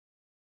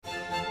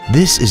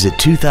This is a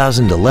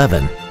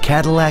 2011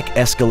 Cadillac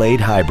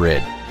Escalade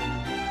Hybrid.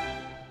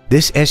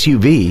 This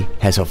SUV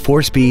has a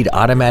 4-speed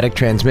automatic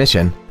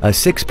transmission, a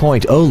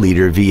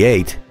 6.0-liter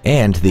V8,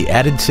 and the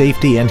added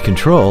safety and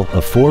control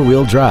of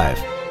 4-wheel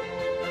drive.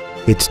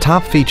 Its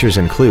top features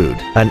include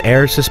an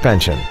air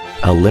suspension,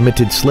 a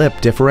limited slip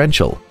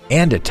differential,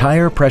 and a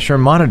tire pressure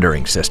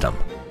monitoring system.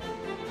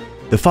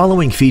 The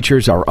following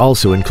features are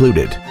also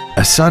included: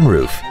 a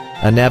sunroof,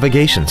 a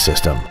navigation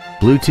system,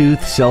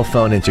 Bluetooth cell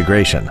phone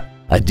integration,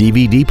 a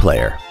DVD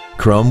player,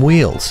 chrome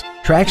wheels,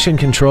 traction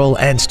control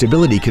and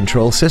stability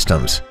control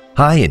systems,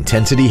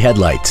 high-intensity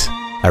headlights,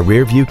 a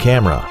rear-view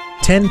camera,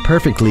 10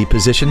 perfectly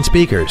positioned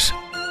speakers,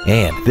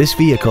 and this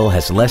vehicle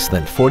has less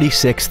than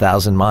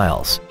 46,000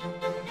 miles.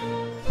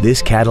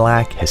 This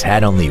Cadillac has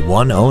had only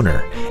one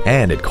owner,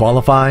 and it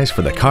qualifies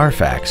for the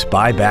Carfax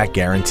buyback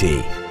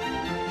guarantee.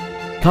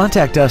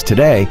 Contact us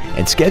today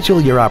and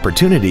schedule your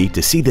opportunity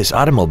to see this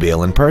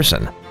automobile in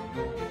person.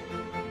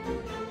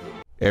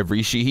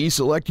 Every Sheehy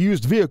Select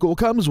used vehicle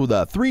comes with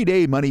a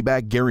 3-day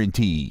money-back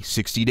guarantee,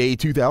 60-day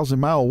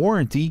 2,000-mile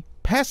warranty,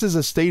 passes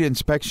a state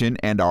inspection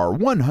and our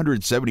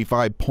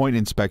 175-point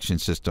inspection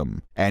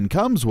system, and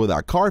comes with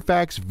a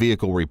Carfax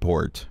vehicle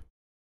report.